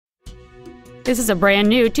This is a brand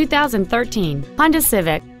new 2013 Honda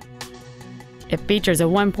Civic. It features a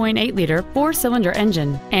 1.8-liter four-cylinder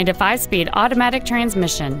engine and a 5-speed automatic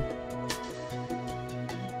transmission.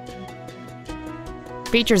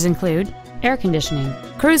 Features include air conditioning,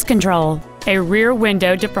 cruise control, a rear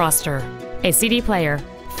window defroster, a CD player,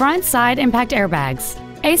 front side impact airbags,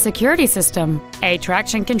 a security system, a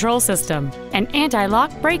traction control system, an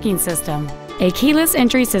anti-lock braking system, a keyless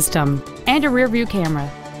entry system, and a rear-view camera.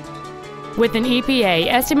 With an EPA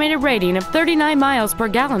estimated rating of 39 miles per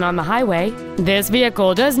gallon on the highway, this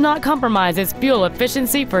vehicle does not compromise its fuel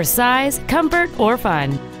efficiency for size, comfort, or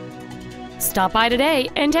fun. Stop by today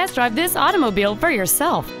and test drive this automobile for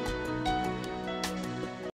yourself.